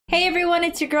Hey everyone,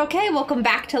 it's your girl Kay. Welcome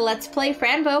back to Let's Play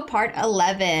Franbo Part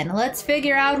 11. Let's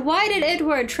figure out, why did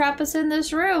Edward trap us in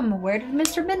this room? Where did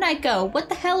Mr. Midnight go? What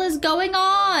the hell is going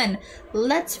on?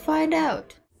 Let's find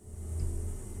out.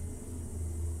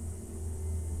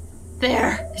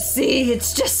 There! See,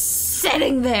 it's just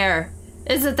sitting there!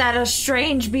 Isn't that a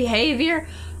strange behavior?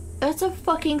 That's a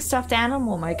fucking stuffed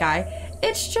animal, my guy.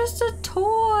 It's just a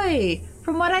toy!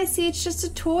 From what I see, it's just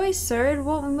a toy, sir. It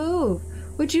won't move.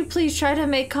 Would you please try to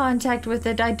make contact with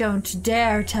it? I don't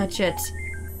dare touch it.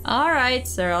 Alright,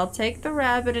 sir. I'll take the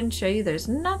rabbit and show you there's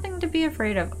nothing to be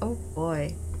afraid of. Oh,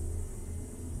 boy.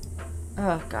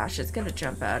 Oh, gosh. It's gonna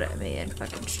jump out at me and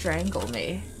fucking strangle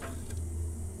me.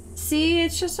 See?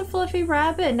 It's just a fluffy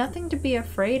rabbit. Nothing to be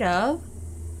afraid of.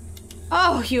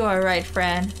 Oh, you are right,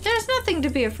 Fran. There's nothing to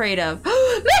be afraid of.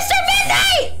 Mr.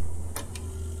 Midnight!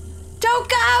 Don't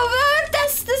go!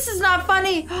 This is not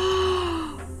funny.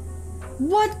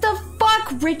 What the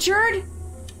fuck, Richard?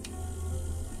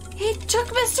 He took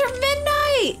Mr.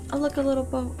 Midnight! Oh, look, a little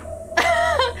boat.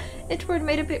 Edward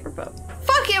made a paper boat.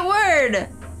 Fuck it, word!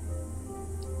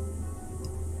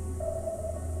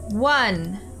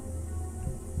 1.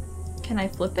 Can I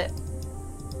flip it?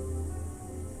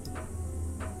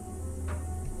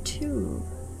 2.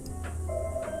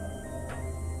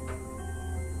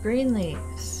 Green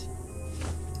leaves.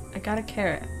 I got a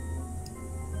carrot.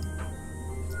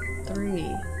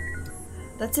 3.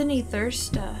 That's an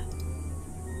Ethirsta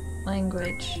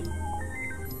language.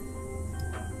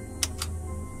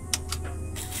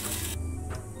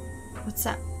 What's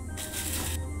that?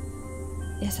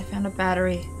 Yes, I found a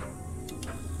battery.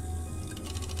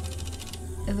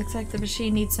 It looks like the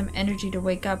machine needs some energy to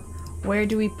wake up. Where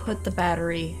do we put the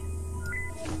battery?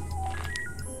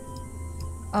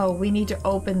 Oh, we need to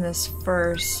open this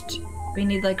first. We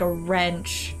need like a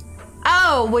wrench.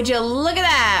 Oh, would you look at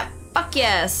that? Fuck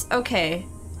yes. Okay.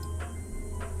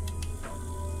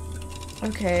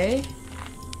 Okay.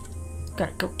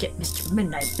 Gotta go get Mr.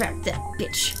 Midnight back, that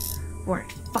bitch. Or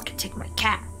fucking take my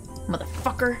cat,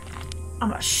 motherfucker. I'm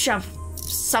gonna shove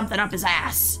something up his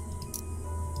ass.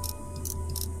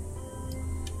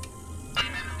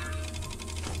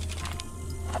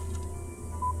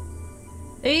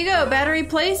 There you go, battery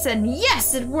place, and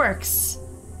yes, it works.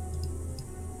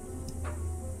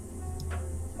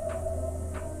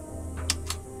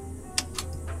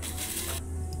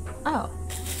 Oh,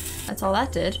 that's all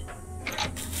that did.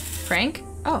 Frank?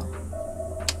 Oh.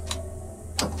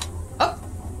 Oh,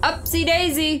 upsy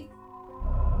daisy.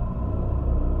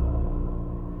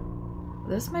 Are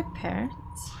those my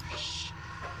parents?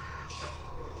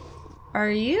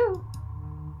 Are you?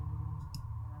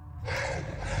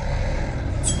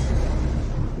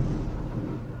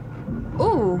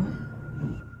 Ooh.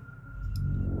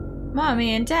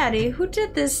 Mommy and Daddy, who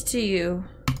did this to you?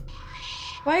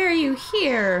 Why are you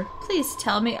here? Please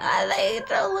tell me. They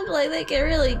don't look like they can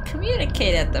really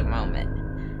communicate at the moment.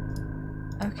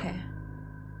 Okay.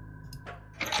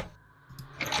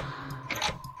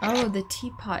 Oh, the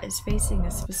teapot is facing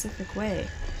a specific way.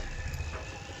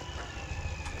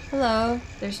 Hello.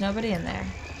 There's nobody in there.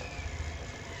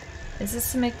 Is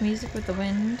this to make music with the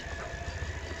wind?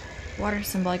 Water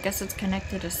symbol. I guess it's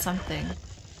connected to something.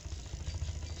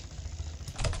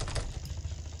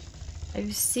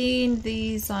 I've seen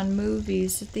these on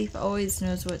movies. The thief always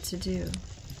knows what to do.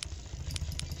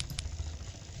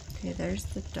 Okay, there's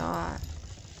the dot.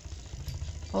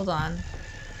 Hold on.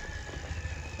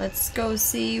 Let's go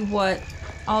see what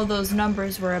all those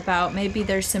numbers were about. Maybe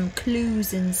there's some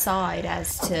clues inside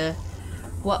as to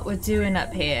what we're doing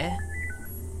up here.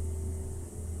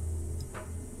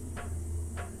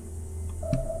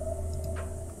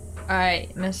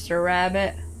 Alright, Mr.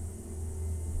 Rabbit.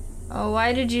 Oh,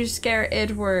 why did you scare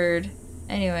Edward?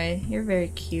 Anyway, you're very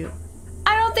cute.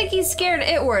 I don't think he's scared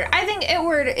Edward. I think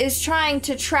Edward is trying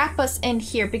to trap us in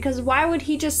here, because why would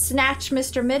he just snatch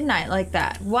Mr. Midnight like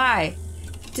that? Why?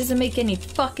 It doesn't make any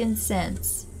fucking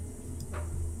sense.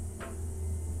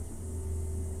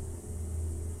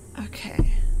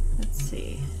 Okay, let's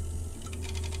see.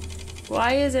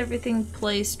 Why is everything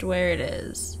placed where it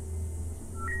is?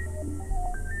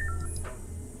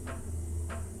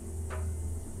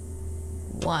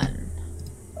 One.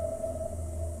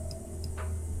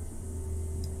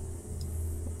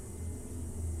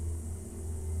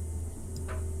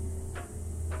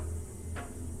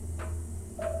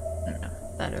 No,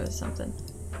 thought it was something.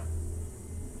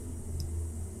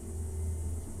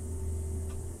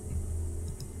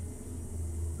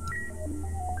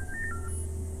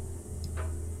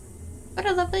 What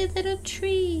a lovely little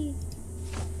tree.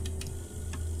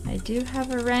 I do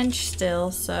have a wrench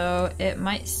still, so it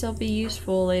might still be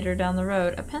useful later down the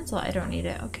road. A pencil, I don't need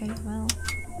it. Okay, well.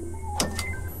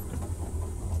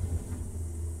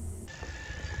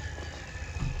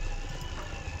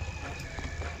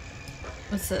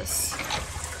 What's this?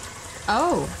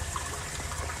 Oh!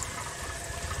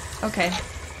 Okay.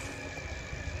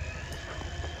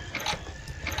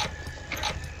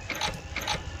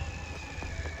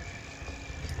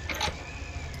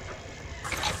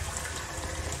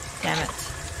 Damn it.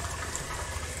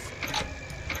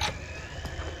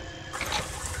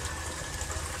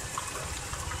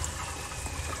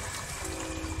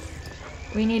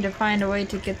 We need to find a way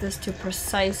to get this to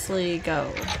precisely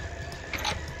go.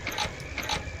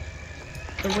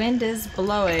 The wind is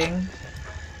blowing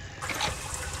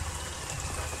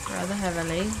rather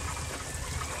heavily.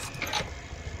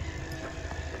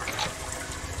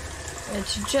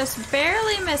 It's just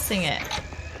barely missing it.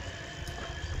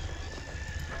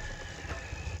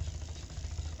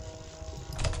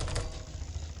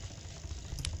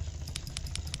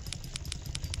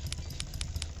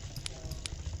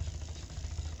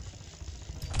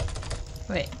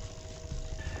 Wait.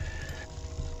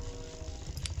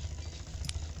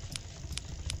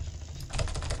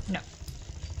 No.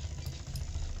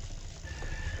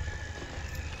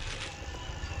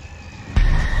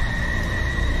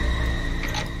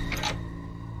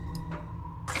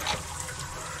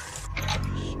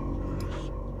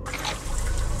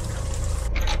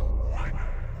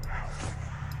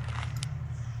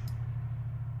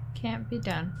 Can't be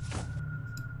done.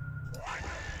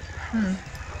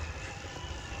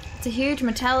 It's a huge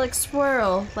metallic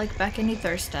swirl, like back in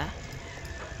Thirsta.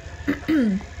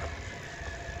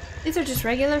 These are just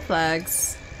regular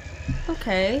flags.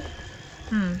 Okay.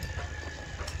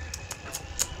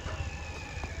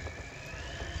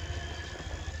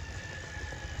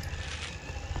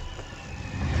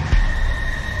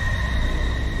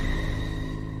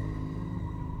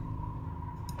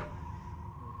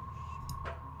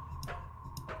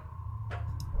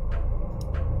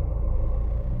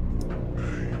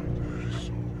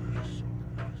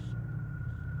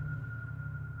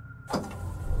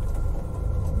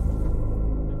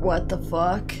 What the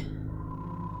fuck?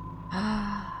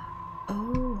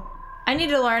 Oh. I need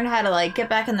to learn how to, like, get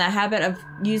back in the habit of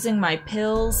using my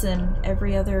pills in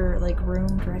every other, like,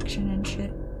 room, direction, and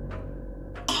shit.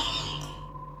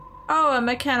 Oh, a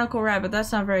mechanical rabbit.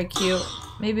 That's not very cute.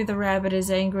 Maybe the rabbit is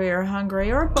angry or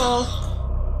hungry, or both.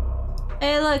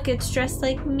 Hey, look, it's dressed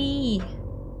like me.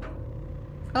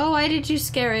 Oh, why did you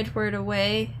scare Edward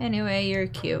away? Anyway, you're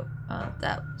cute.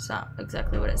 That's not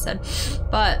exactly what it said.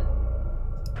 But...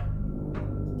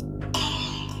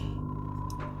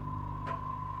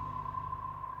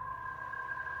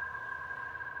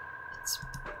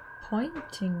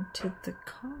 pointing to the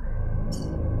cart.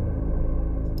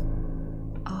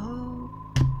 Oh.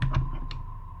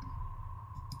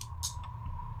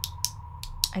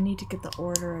 I need to get the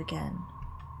order again.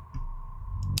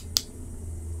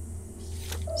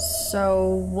 So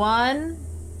 1,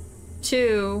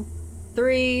 2,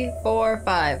 3, 4,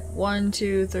 5. 1,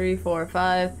 2, 3, 4,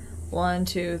 5. 1,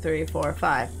 2, 3, 4,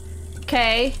 5.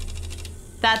 Okay.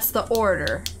 That's the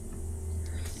order.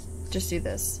 Just do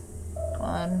this.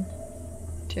 1,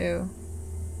 2,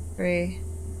 3,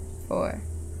 4,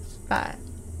 5.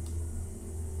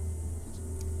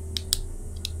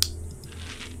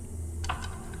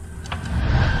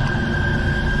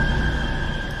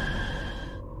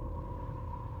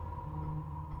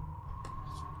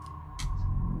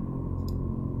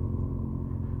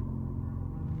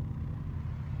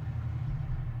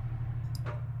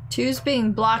 Two's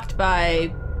being blocked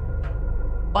by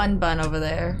Bun over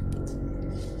there.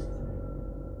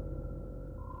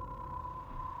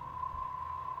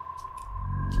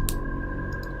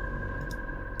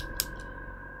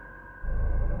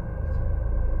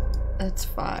 That's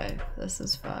 5. This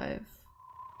is 5.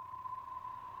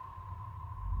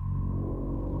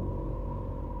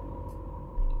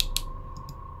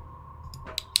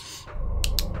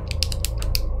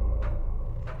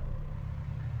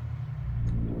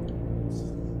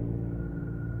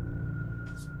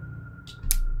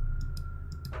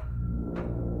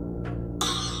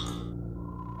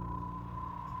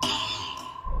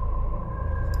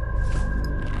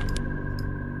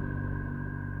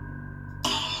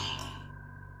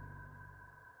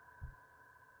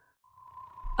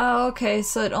 Oh, okay,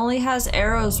 so it only has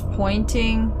arrows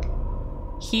pointing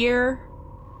here,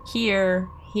 here,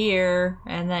 here,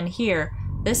 and then here.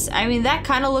 This, I mean, that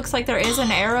kind of looks like there is an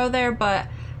arrow there, but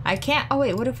I can't. Oh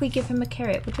wait, what if we give him a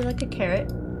carrot? Would you like a carrot?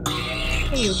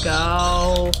 There you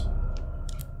go.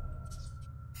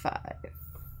 5.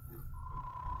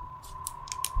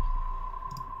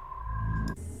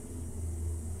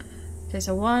 Okay,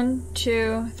 so 1,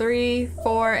 2, 3,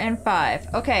 4, and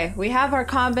 5. Okay, we have our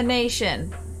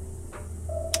combination.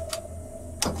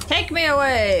 Take me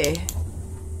away!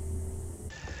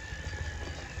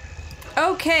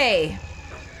 Okay.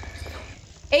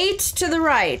 8 to the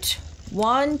right.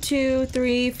 1, 2,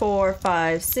 3, 4,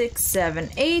 5, 6, 7,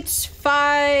 8.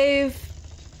 5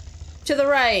 to the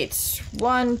right.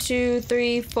 1, 2,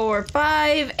 3, 4,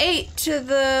 5. 8 to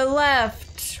the left.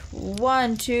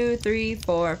 1, 2, 3,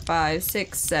 4, 5,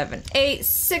 6, 7, 8.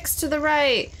 6 to the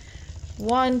right.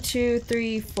 1, 2,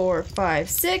 3, 4, 5,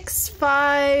 6.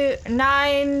 5,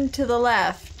 9 to the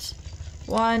left.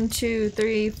 1, 2,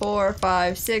 3, 4,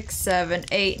 5, 6, 7,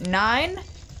 8, 9.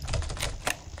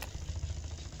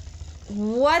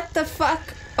 What the fuck?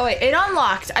 Oh wait, it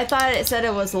unlocked. I thought it said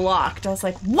it was locked. I was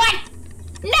like, what?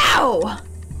 No!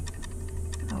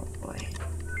 Oh boy.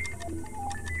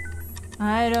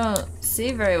 I don't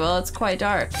see very well. It's quite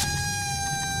dark.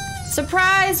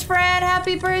 Surprise, Fran!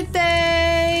 Happy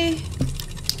birthday!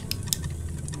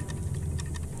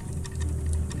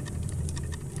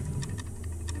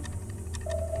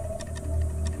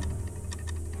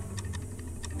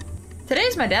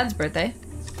 Today's my dad's birthday.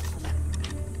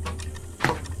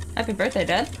 Happy birthday,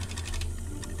 Dad.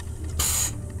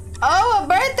 Oh, a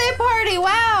birthday party!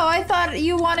 Wow, I thought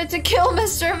you wanted to kill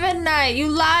Mr. Midnight. You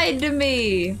lied to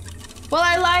me. Well,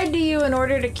 I lied to you in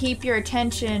order to keep your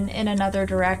attention in another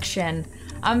direction.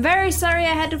 I'm very sorry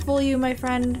I had to fool you, my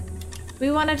friend.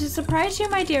 We wanted to surprise you,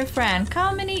 my dear friend.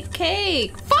 Come and eat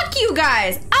cake. Fuck you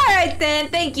guys! Alright then,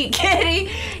 thank you, Kitty.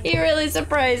 You really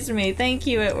surprised me. Thank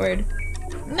you, Edward.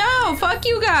 No, fuck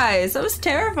you guys. That was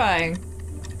terrifying.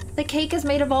 The cake is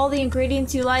made of all the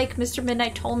ingredients you like. Mr.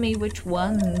 Midnight told me which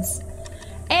ones.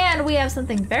 And we have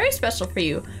something very special for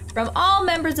you from all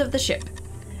members of the ship.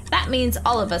 That means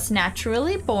all of us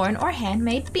naturally born or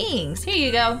handmade beings. Here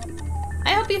you go.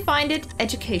 I hope you find it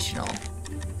educational.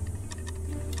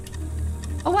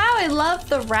 Oh wow, I love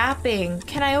the wrapping.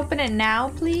 Can I open it now,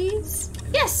 please?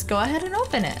 Yes, go ahead and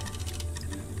open it.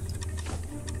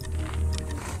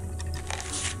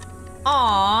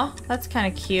 Aw, that's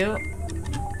kind of cute.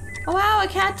 Oh wow, a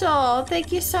cat doll.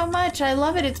 Thank you so much. I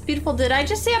love it. It's beautiful. Did I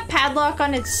just see a padlock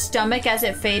on its stomach as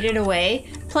it faded away?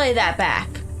 Play that back.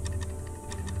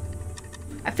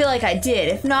 I feel like I did.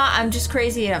 If not, I'm just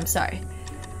crazy and I'm sorry.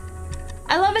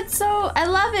 I love it so. I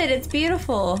love it. It's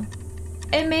beautiful.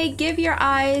 It may give your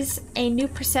eyes a new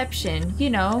perception,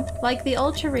 you know, like the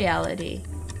ultra reality.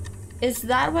 Is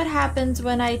that what happens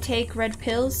when I take red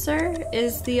pills, sir?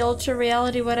 Is the ultra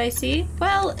reality what I see?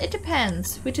 Well, it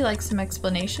depends. Would you like some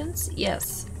explanations?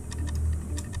 Yes.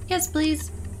 Yes,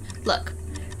 please. Look,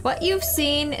 what you've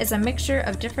seen is a mixture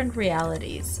of different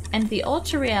realities, and the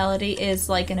ultra reality is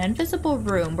like an invisible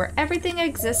room where everything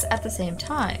exists at the same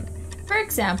time. For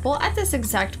example, at this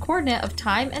exact coordinate of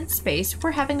time and space, we're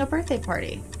having a birthday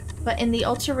party. But in the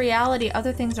ultra reality,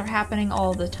 other things are happening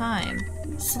all the time.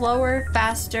 Slower,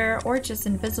 faster, or just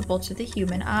invisible to the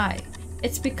human eye.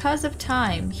 It's because of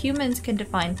time, humans can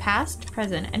define past,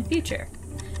 present, and future.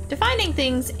 Defining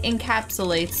things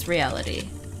encapsulates reality.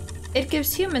 It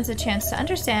gives humans a chance to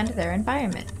understand their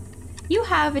environment. You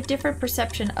have a different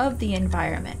perception of the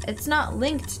environment. It's not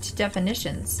linked to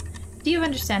definitions. Do you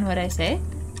understand what I say?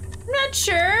 I'm not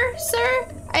sure, sir.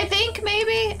 I think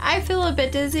maybe. I feel a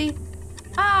bit dizzy.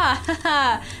 Ah,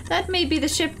 haha, that may be the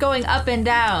ship going up and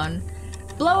down.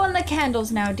 Blow on the candles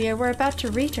now, dear. We're about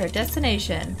to reach our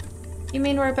destination. You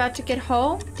mean we're about to get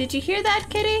home? Did you hear that,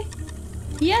 Kitty?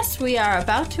 Yes, we are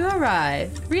about to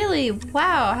arrive. Really?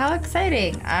 Wow, how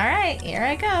exciting. All right, here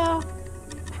I go.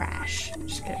 Crash.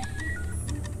 Just kidding.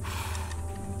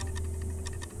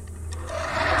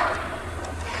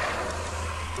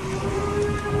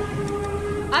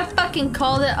 I fucking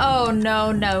called it. Oh,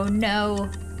 no, no, no.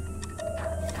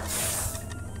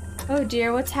 Oh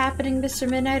dear, what's happening, Mr.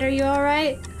 Midnight? Are you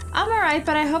alright? I'm alright,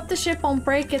 but I hope the ship won't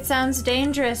break. It sounds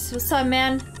dangerous. What's up,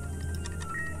 man?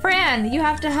 Fran, you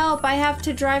have to help. I have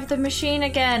to drive the machine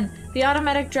again. The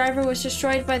automatic driver was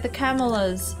destroyed by the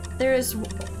cameras. There is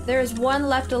one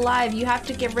left alive. You have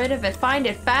to get rid of it. Find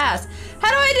it fast. How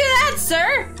do I do that,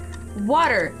 sir?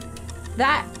 Water.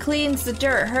 That cleans the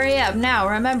dirt. Hurry up now.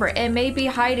 Remember, it may be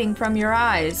hiding from your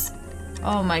eyes.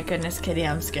 Oh my goodness, Kitty,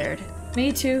 I'm scared.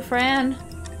 Me too, Fran.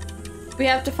 We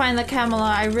have to find the Camela.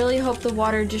 I really hope the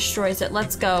water destroys it.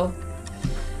 Let's go.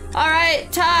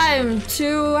 Alright, time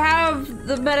to have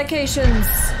the medications.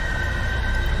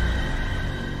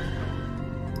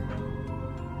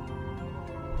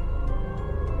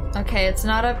 Okay, it's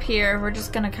not up here. We're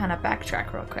just gonna kind of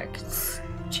backtrack real quick. Let's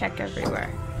check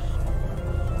everywhere.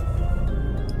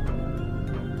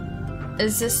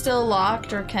 Is this still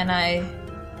locked or can I...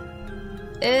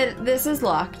 This is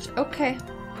locked. Okay.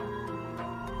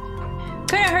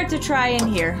 Couldn't hurt to try in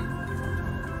here.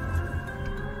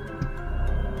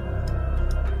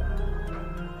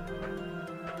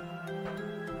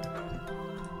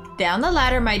 Down the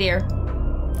ladder, my dear.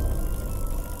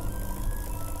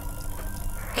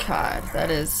 God, that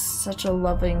is such a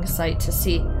loving sight to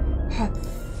see.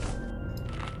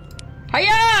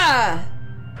 Hiya!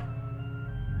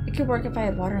 It could work if I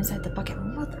had water inside the bucket.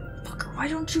 Motherfucker, why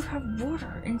don't you have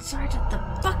water inside of the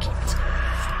bucket?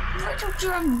 Why don't you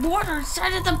have water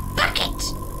inside of the bucket?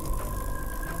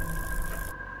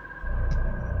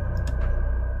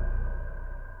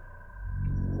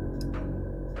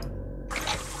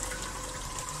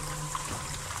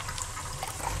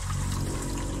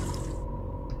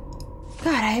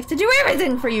 God, I have to do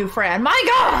everything for you, Fran. My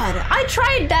God! I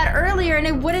tried that earlier and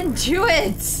it wouldn't do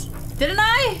it. Didn't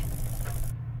I?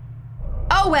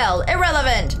 Oh well,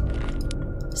 irrelevant.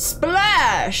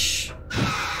 Splash!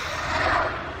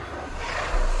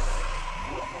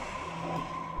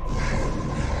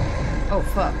 Oh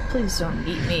fuck, please don't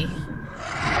eat me.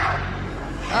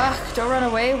 Ugh, don't run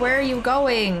away. Where are you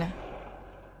going?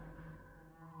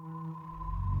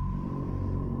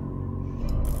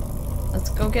 Let's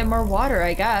go get more water,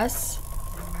 I guess.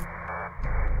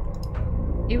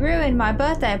 You ruined my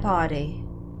birthday party.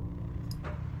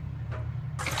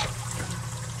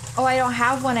 Oh, I don't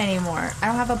have one anymore. I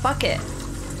don't have a bucket.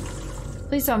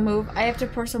 Please don't move. I have to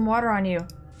pour some water on you.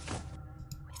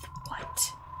 With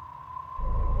what?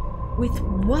 With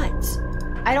what?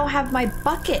 I don't have my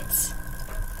bucket.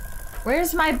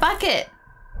 Where's my bucket?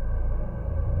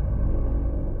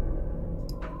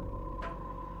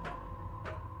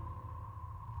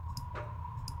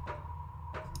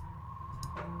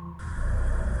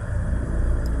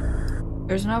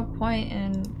 There's no point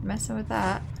in messing with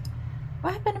that.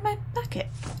 What happened to my bucket?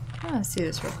 I want to see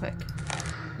this real quick.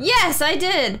 Yes, I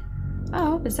did!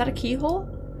 Oh, is that a keyhole?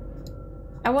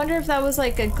 I wonder if that was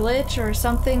like a glitch or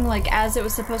something, like as it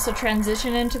was supposed to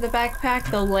transition into the backpack,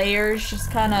 the layers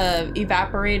just kind of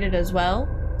evaporated as well.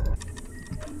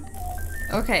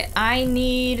 Okay, I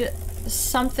need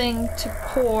something to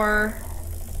pour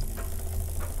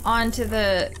onto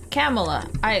the Camilla.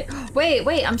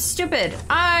 Wait, I'm stupid.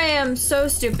 I am so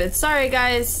stupid. Sorry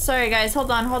guys,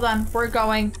 hold on. We're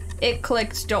going. It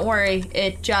clicked, don't worry.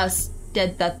 It just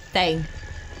did the thing.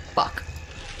 Fuck.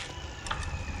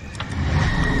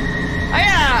 Oh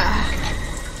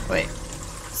yeah! Wait,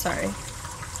 sorry.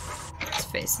 It's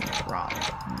facing the wrong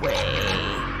way.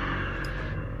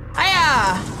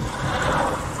 Aya!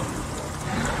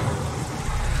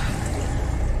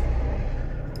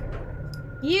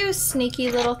 You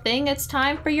sneaky little thing, it's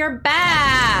time for your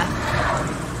bath!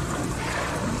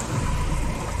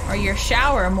 Or your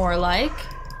shower, more like.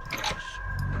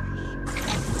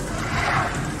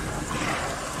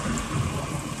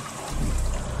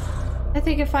 I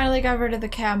think I finally got rid of the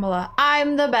Camilla.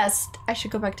 I'm the best! I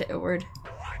should go back to Itward.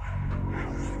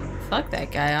 Fuck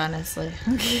that guy, honestly.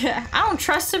 I don't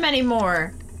trust him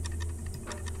anymore.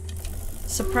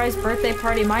 Surprise birthday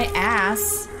party, my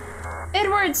ass.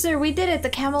 Edward, sir, we did it. The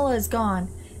Camilla is gone.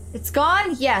 It's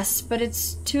gone? Yes, but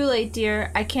it's too late,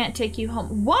 dear. I can't take you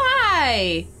home.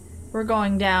 Why? We're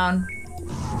going down.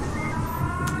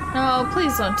 No,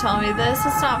 please don't tell me this.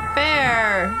 It's not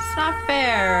fair. It's not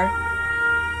fair.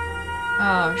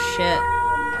 Oh, shit.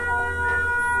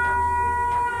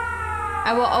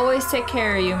 I will always take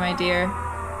care of you, my dear.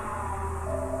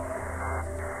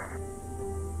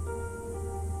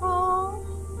 Oh.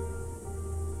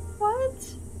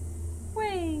 What?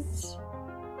 Wait.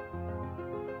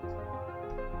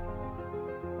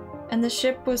 And the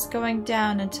ship was going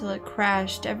down until it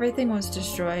crashed. Everything was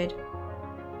destroyed.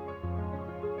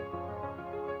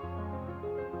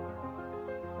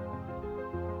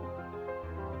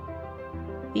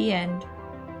 The end.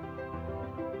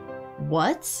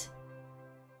 What?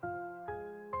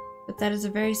 But that is a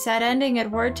very sad ending,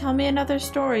 Edward. Tell me another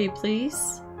story,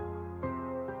 please.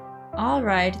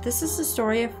 Alright, this is the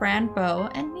story of Fran, Beau,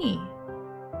 and me.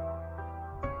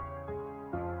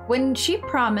 When she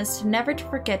promised never to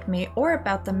forget me or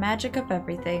about the magic of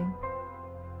everything.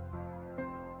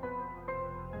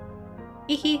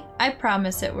 Hehe, I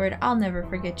promise, Edward, I'll never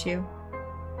forget you.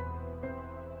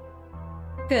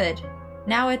 Good.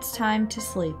 Now it's time to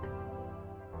sleep.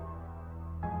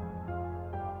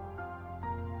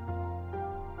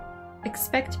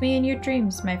 Expect me in your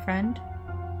dreams, my friend.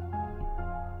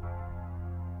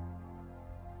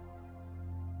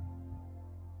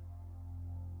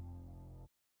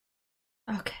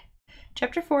 Okay.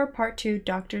 Chapter 4, Part 2,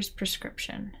 Doctor's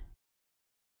Prescription.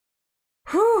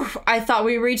 Whew! I thought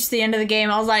we reached the end of the game.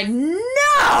 I was like,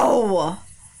 no!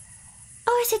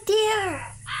 Oh, it's a deer.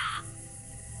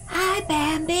 Hi,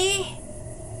 Bambi.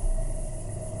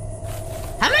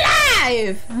 I'm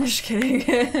alive! I'm just kidding.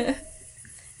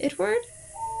 Edward?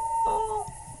 Oh.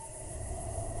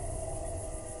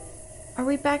 Are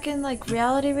we back in, like,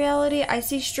 reality? I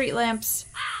see street lamps.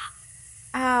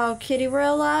 Ow, kitty, we're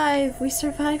alive. We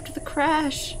survived the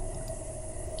crash.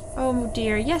 Oh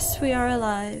dear, yes, we are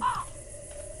alive.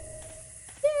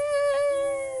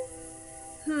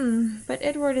 But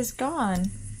Edward is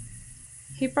gone.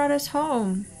 He brought us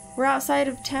home. We're outside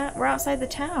of town. We're outside the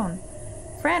town.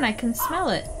 Fran, I can smell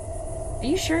it. Are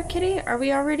you sure, kitty? Are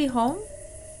we already home?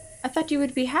 I thought you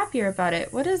would be happier about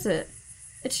it. What is it?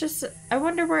 It's just, I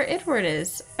wonder where Edward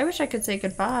is. I wish I could say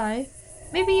goodbye.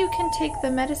 Maybe you can take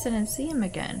the medicine and see him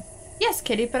again. Yes,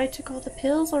 kitty, but I took all the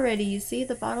pills already. You see,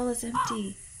 the bottle is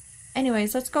empty.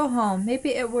 Anyways, let's go home.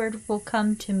 Maybe Edward will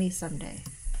come to me someday.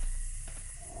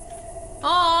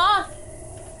 Aww!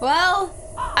 Well,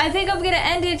 I think I'm gonna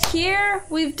end it here.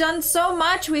 We've done so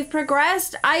much. We've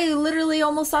progressed. I literally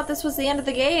almost thought this was the end of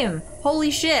the game.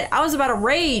 Holy shit. I was about to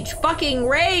rage. Fucking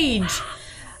rage.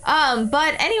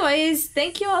 But anyways,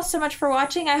 thank you all so much for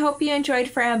watching. I hope you enjoyed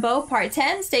Frambo Part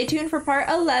 10. Stay tuned for Part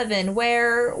 11,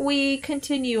 where we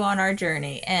continue on our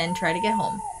journey and try to get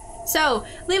home. So,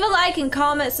 leave a like and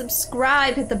comment,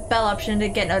 subscribe, hit the bell option to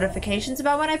get notifications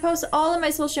about when I post. All of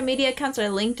my social media accounts are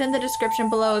linked in the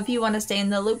description below if you want to stay in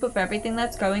the loop of everything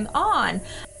that's going on.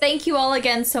 Thank you all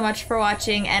again so much for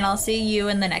watching, and I'll see you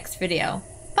in the next video.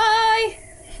 Bye!